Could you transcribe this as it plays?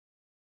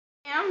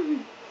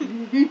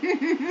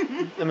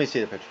Let me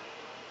see the picture.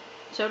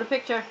 Show the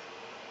picture.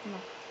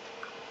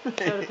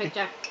 Show the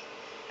picture.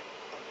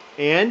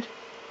 And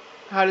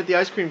how did the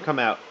ice cream come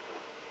out?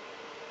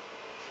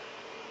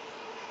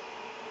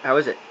 How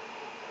is it?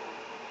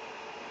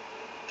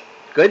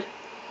 Good?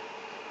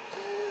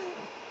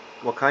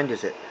 What kind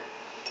is it?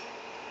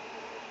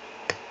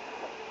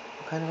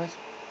 What kind of ice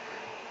cream?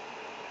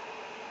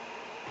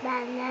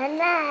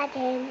 Banana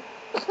cream.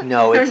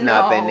 No, it's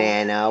not No.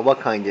 banana. What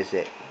kind is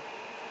it?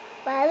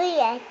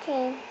 Berry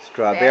cream.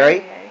 Strawberry?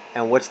 Very.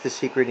 And what's the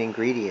secret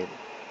ingredient?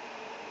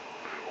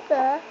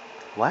 Apple.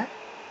 What?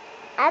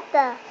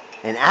 Apple.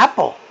 An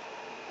apple.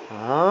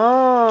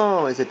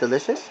 Oh, is it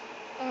delicious?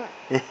 Yeah.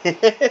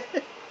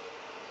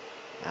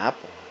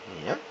 Apple.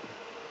 Yep.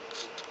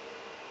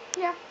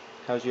 Yeah.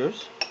 How's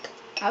yours?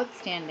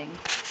 Outstanding.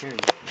 Here.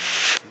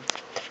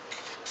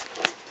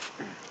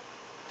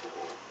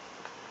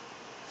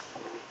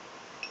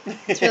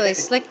 It's really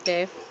slick,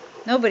 Dave.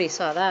 Nobody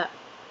saw that.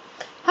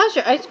 How's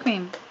your ice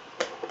cream?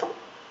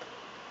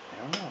 I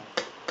don't know.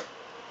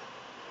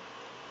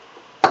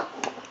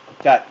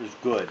 That was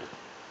good.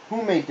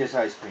 Who made this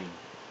ice cream?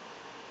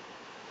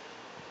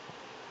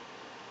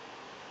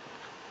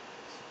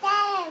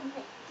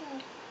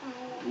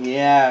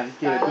 Yeah, he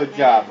did a good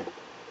job.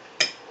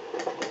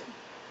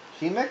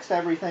 She mixed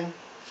everything.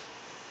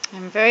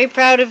 I'm very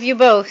proud of you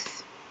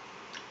both.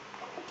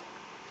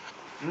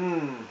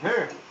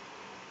 Here.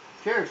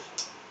 Cheers.